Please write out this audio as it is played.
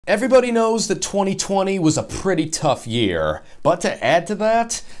Everybody knows that 2020 was a pretty tough year, but to add to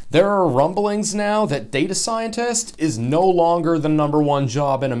that, there are rumblings now that data scientist is no longer the #1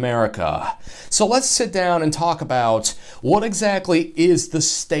 job in America. So let's sit down and talk about what exactly is the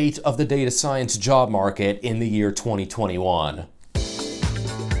state of the data science job market in the year 2021.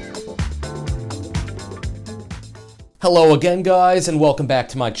 Hello again, guys, and welcome back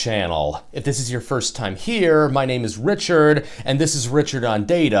to my channel. If this is your first time here, my name is Richard, and this is Richard on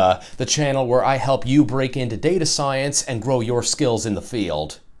Data, the channel where I help you break into data science and grow your skills in the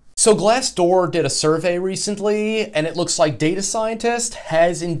field. So Glassdoor did a survey recently, and it looks like data scientist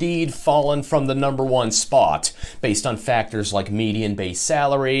has indeed fallen from the #1 spot based on factors like median base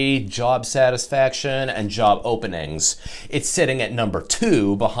salary, job satisfaction, and job openings. It's sitting at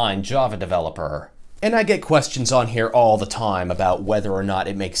 #2 behind Java developer. And I get questions on here all the time about whether or not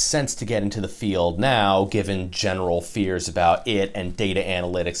it makes sense to get into the field now, given general fears about it and data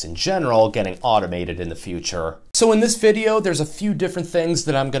analytics in general getting automated in the future. So in this video, there's a few different things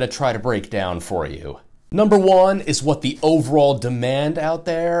that I'm going to try to break down for you. #1 is what the overall demand out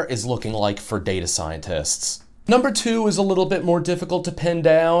there is looking like for data scientists. #2 is a little bit more difficult to pin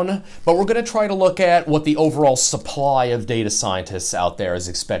down, but we're going to try to look at what the overall supply of data scientists out there is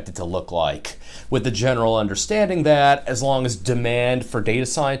expected to look like, with the general understanding that as long as demand for data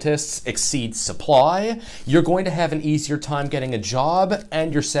scientists exceeds supply, you're going to have an easier time getting a job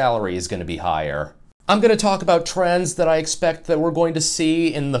and your salary is going to be higher. I'm going to talk about trends that I expect that we're going to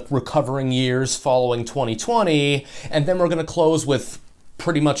see in the recovering years following 2020, and then we're going to close with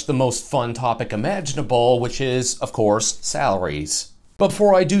pretty much the most fun topic imaginable, which is, of course, salaries. But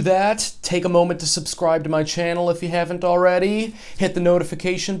before I do that, take a moment to subscribe to my channel if you haven't already, hit the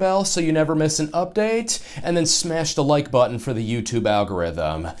notification bell so you never miss an update, and then smash the like button for the YouTube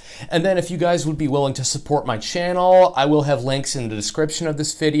algorithm. And then if you guys would be willing to support my channel, I will have links in the description of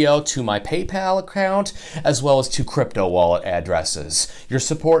this video to my PayPal account, as well as to crypto wallet addresses. Your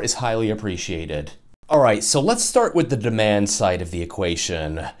support is highly appreciated. Alright, so let's start with the demand side of the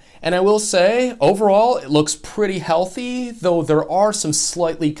equation. And I will say, overall, it looks pretty healthy, though there are some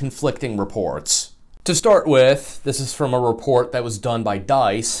slightly conflicting reports. To start with, this is from a report that was done by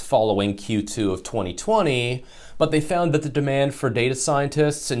DICE following Q2 of 2020, but they found that the demand for data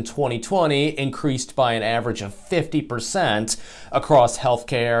scientists in 2020 increased by an average of 50% across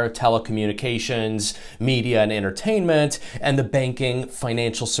healthcare, telecommunications, media and entertainment, and the banking,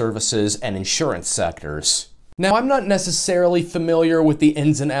 financial services, and insurance sectors. Now, I'm not necessarily familiar with the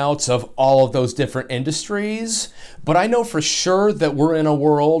ins and outs of all of those different industries, but I know for sure that we're in a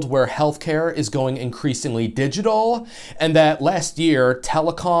world where healthcare is going increasingly digital, and that last year,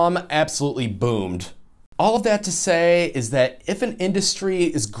 telecom absolutely boomed. All of that to say is that if an industry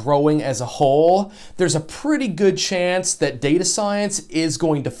is growing as a whole, there's a pretty good chance that data science is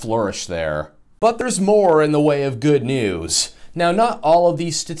going to flourish there. But there's more in the way of good news. Now, not all of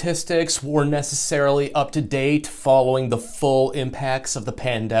these statistics were necessarily up to date following the full impacts of the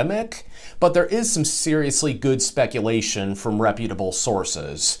pandemic, but there is some seriously good speculation from reputable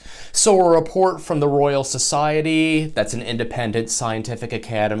sources. So a report from the Royal Society, that's an independent scientific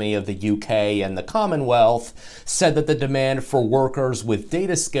academy of the UK and the Commonwealth, said that the demand for workers with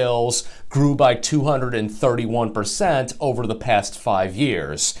data skills grew by 231% over the past 5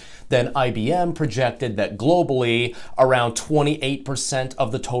 years. Then IBM projected that globally, around 28%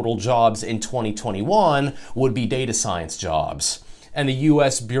 of the total jobs in 2021 would be data science jobs. And the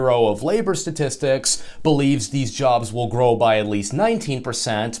US Bureau of Labor Statistics believes these jobs will grow by at least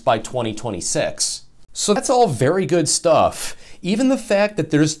 19% by 2026. So that's all very good stuff. Even the fact that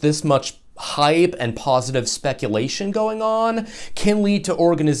there's this much hype and positive speculation going on can lead to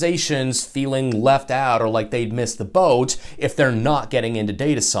organizations feeling left out or like they'd missed the boat if they're not getting into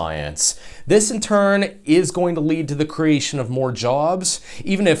data science. This in turn is going to lead to the creation of more jobs,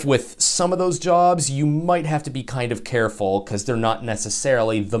 even if with some of those jobs you might have to be kind of careful because they're not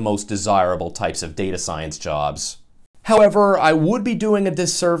necessarily the most desirable types of data science jobs. However, I would be doing a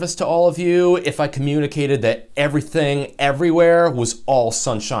disservice to all of you if I communicated that everything everywhere was all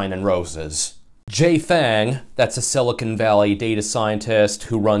sunshine and roses. Jay Fang, that's a Silicon Valley data scientist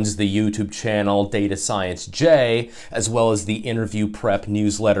who runs the YouTube channel Data Science J, as well as the interview prep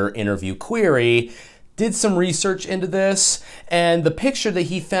newsletter Interview Query, did some research into this, and the picture that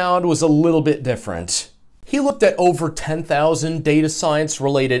he found was a little bit different. He looked at over 10,000 data science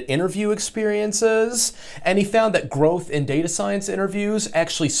related interview experiences, and he found that growth in data science interviews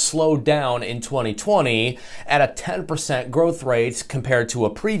actually slowed down in 2020 at a 10% growth rate compared to a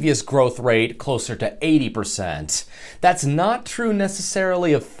previous growth rate closer to 80%. That's not true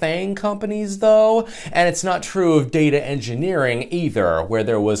necessarily of FAANG companies though, and it's not true of data engineering either, where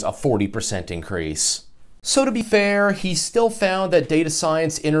there was a 40% increase. So to be fair, he still found that data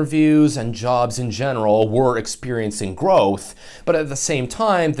science interviews and jobs in general were experiencing growth, but at the same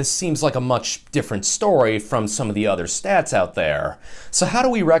time, this seems like a much different story from some of the other stats out there. So how do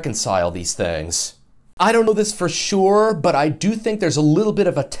we reconcile these things? I don't know this for sure, but I do think there's a little bit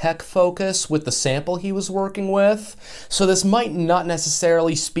of a tech focus with the sample he was working with, so this might not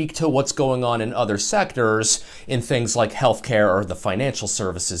necessarily speak to what's going on in other sectors, in things like healthcare or the financial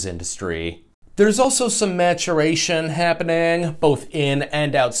services industry. There's also some maturation happening, both in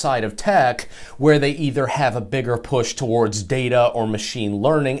and outside of tech, where they either have a bigger push towards data or machine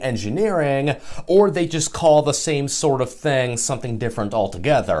learning engineering, or they just call the same sort of thing something different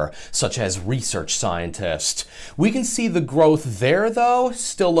altogether, such as research scientist. We can see the growth there, though,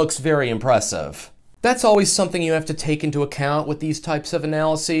 still looks very impressive. That's always something you have to take into account with these types of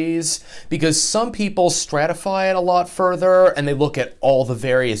analyses, because some people stratify it a lot further and they look at all the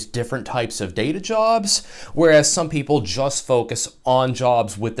various different types of data jobs, whereas some people just focus on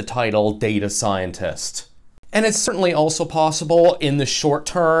jobs with the title data scientist. And it's certainly also possible in the short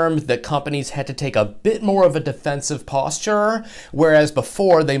term that companies had to take a bit more of a defensive posture, whereas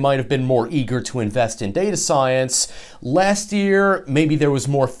before they might have been more eager to invest in data science. Last year, maybe there was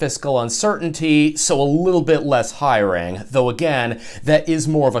more fiscal uncertainty, so a little bit less hiring, though again, that is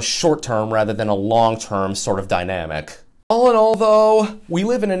more of a short term rather than a long term sort of dynamic. All in all though, we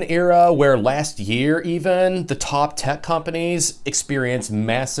live in an era where last year even, the top tech companies experienced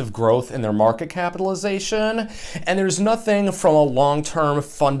massive growth in their market capitalization, and there's nothing from a long-term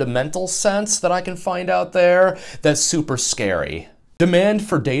fundamental sense that I can find out there that's super scary. Demand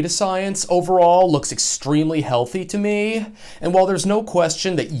for data science overall looks extremely healthy to me, and while there's no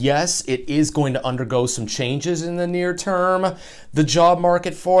question that yes, it is going to undergo some changes in the near term, the job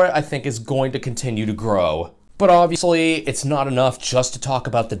market for it I think is going to continue to grow. But obviously, it's not enough just to talk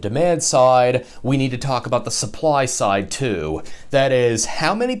about the demand side, we need to talk about the supply side too. That is,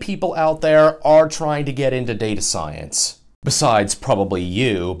 how many people out there are trying to get into data science? Besides probably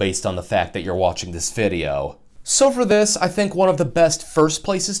you, based on the fact that you're watching this video. So for this, I think one of the best first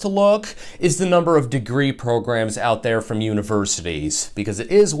places to look is the number of degree programs out there from universities, because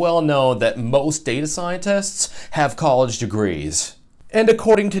it is well known that most data scientists have college degrees. And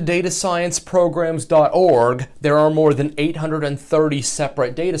according to datascienceprograms.org, there are more than 830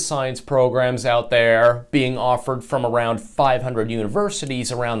 separate data science programs out there being offered from around 500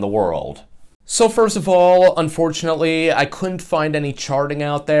 universities around the world. So first of all, unfortunately, I couldn't find any charting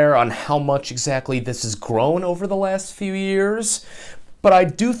out there on how much exactly this has grown over the last few years. But I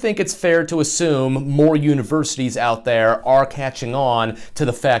do think it's fair to assume more universities out there are catching on to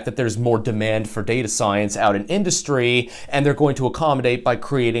the fact that there's more demand for data science out in industry, and they're going to accommodate by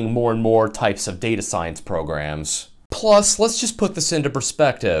creating more and more types of data science programs. Plus, let's just put this into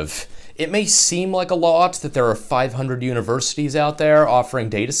perspective. It may seem like a lot that there are 500 universities out there offering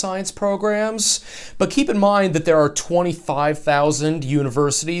data science programs, but keep in mind that there are 25,000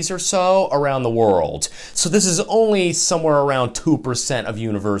 universities or so around the world. So this is only somewhere around 2% of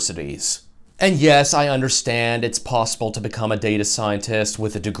universities. And yes, I understand it's possible to become a data scientist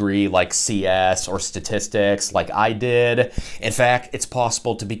with a degree like CS or statistics like I did. In fact, it's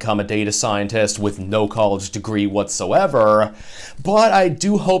possible to become a data scientist with no college degree whatsoever. But I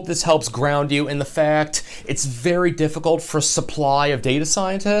do hope this helps ground you in the fact it's very difficult for a supply of data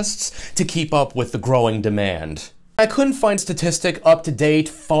scientists to keep up with the growing demand. I couldn't find a statistic up to date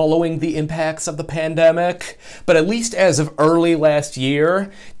following the impacts of the pandemic, but at least as of early last year,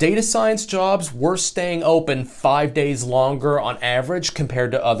 data science jobs were staying open 5 days longer on average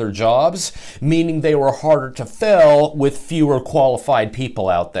compared to other jobs, meaning they were harder to fill with fewer qualified people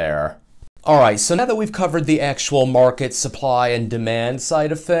out there. Alright, so now that we've covered the actual market supply and demand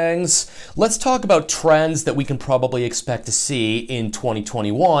side of things, let's talk about trends that we can probably expect to see in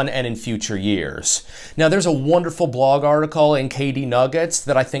 2021 and in future years. Now there's a wonderful blog article in KD Nuggets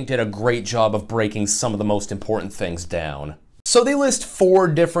that I think did a great job of breaking some of the most important things down. So they list 4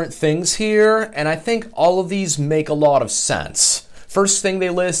 different things here, and I think all of these make a lot of sense. First thing they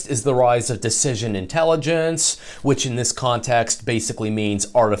list is the rise of decision intelligence, which in this context basically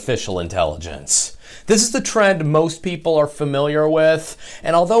means artificial intelligence. This is the trend most people are familiar with,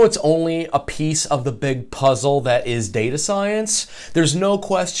 and although it's only a piece of the big puzzle that is data science, there's no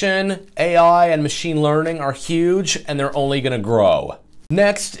question AI and machine learning are huge and they're only going to grow.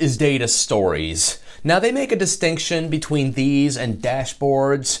 Next is data stories. Now they make a distinction between these and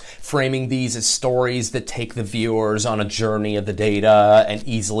dashboards, framing these as stories that take the viewers on a journey of the data and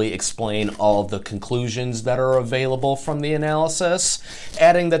easily explain all of the conclusions that are available from the analysis,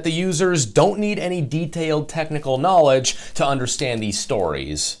 adding that the users don't need any detailed technical knowledge to understand these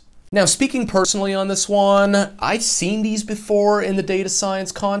stories. Now, speaking personally on this one, I've seen these before in the data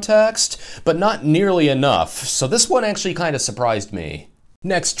science context, but not nearly enough, so this one actually kind of surprised me.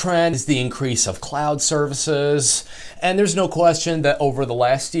 Next trend is the increase of cloud services, and there's no question that over the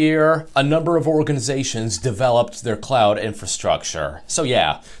last year, a number of organizations developed their cloud infrastructure. So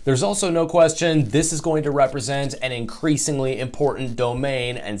yeah, there's also no question this is going to represent an increasingly important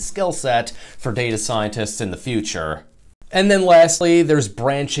domain and skill set for data scientists in the future. And then lastly, there's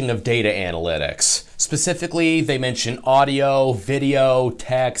branching of data analytics. Specifically, they mention audio, video,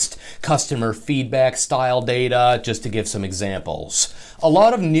 text, customer feedback style data, just to give some examples. A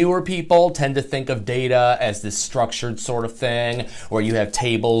lot of newer people tend to think of data as this structured sort of thing, where you have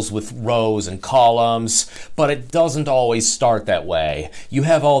tables with rows and columns, but it doesn't always start that way. You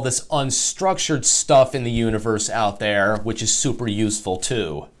have all this unstructured stuff in the universe out there, which is super useful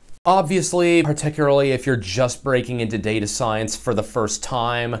too. Obviously, particularly if you're just breaking into data science for the first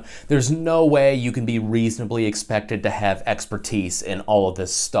time, there's no way you can be reasonably expected to have expertise in all of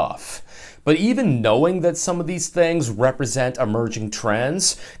this stuff. But even knowing that some of these things represent emerging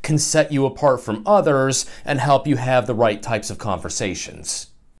trends can set you apart from others and help you have the right types of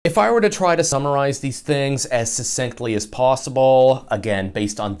conversations. If I were to try to summarize these things as succinctly as possible, again,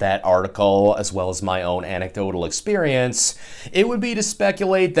 based on that article as well as my own anecdotal experience, it would be to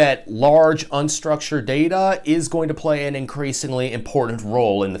speculate that large unstructured data is going to play an increasingly important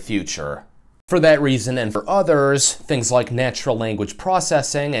role in the future. For that reason and for others, things like natural language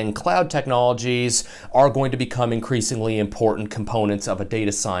processing and cloud technologies are going to become increasingly important components of a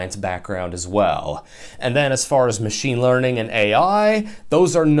data science background as well. And then as far as machine learning and AI,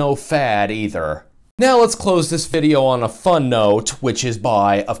 those are no fad either. Now let's close this video on a fun note, which is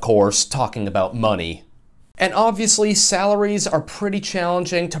by, of course, talking about money. And obviously, salaries are pretty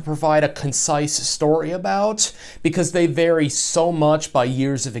challenging to provide a concise story about because they vary so much by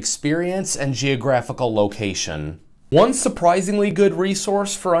years of experience and geographical location. One surprisingly good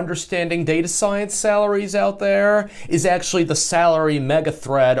resource for understanding data science salaries out there is actually the salary mega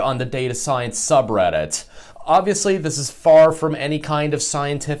thread on the data science subreddit. Obviously, this is far from any kind of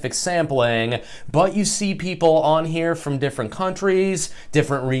scientific sampling, but you see people on here from different countries,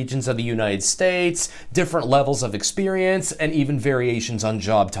 different regions of the United States, different levels of experience, and even variations on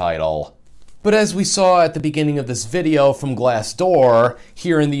job title. But as we saw at the beginning of this video from Glassdoor,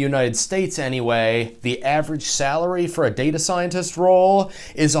 here in the United States anyway, the average salary for a data scientist role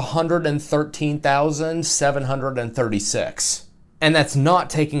is $113,736. And that's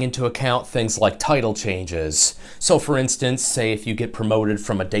not taking into account things like title changes. So for instance, say if you get promoted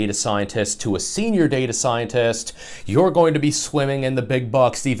from a data scientist to a senior data scientist, you're going to be swimming in the big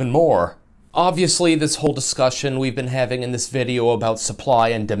bucks even more. Obviously, this whole discussion we've been having in this video about supply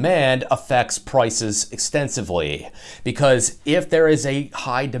and demand affects prices extensively. Because if there is a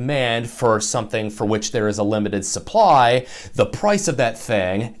high demand for something for which there is a limited supply, the price of that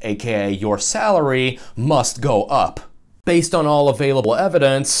thing, aka your salary, must go up. Based on all available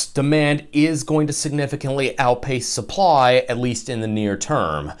evidence, demand is going to significantly outpace supply, at least in the near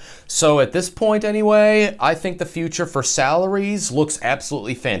term. So at this point anyway, I think the future for salaries looks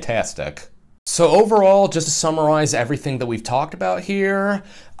absolutely fantastic. So overall, just to summarize everything that we've talked about here,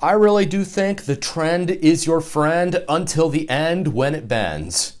 I really do think the trend is your friend until the end when it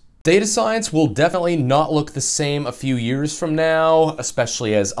bends. Data science will definitely not look the same a few years from now,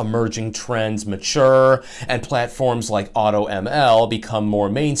 especially as emerging trends mature and platforms like AutoML become more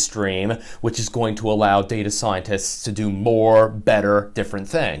mainstream, which is going to allow data scientists to do more, better, different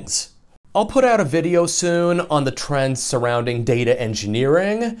things. I'll put out a video soon on the trends surrounding data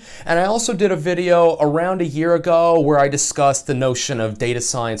engineering, and I also did a video around a year ago where I discussed the notion of data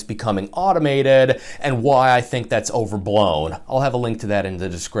science becoming automated and why I think that's overblown. I'll have a link to that in the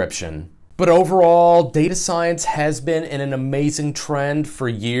description. But overall, data science has been in an amazing trend for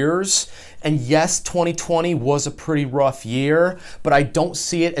years, and yes, 2020 was a pretty rough year, but I don't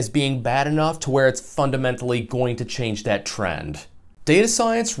see it as being bad enough to where it's fundamentally going to change that trend. Data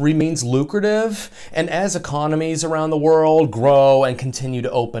science remains lucrative, and as economies around the world grow and continue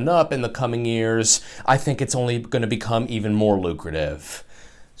to open up in the coming years, I think it's only going to become even more lucrative.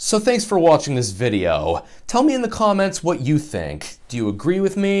 So thanks for watching this video. Tell me in the comments what you think. Do you agree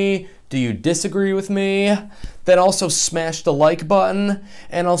with me? Do you disagree with me? Then also smash the like button,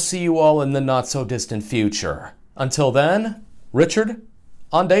 and I'll see you all in the not so distant future. Until then, Richard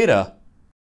on Data.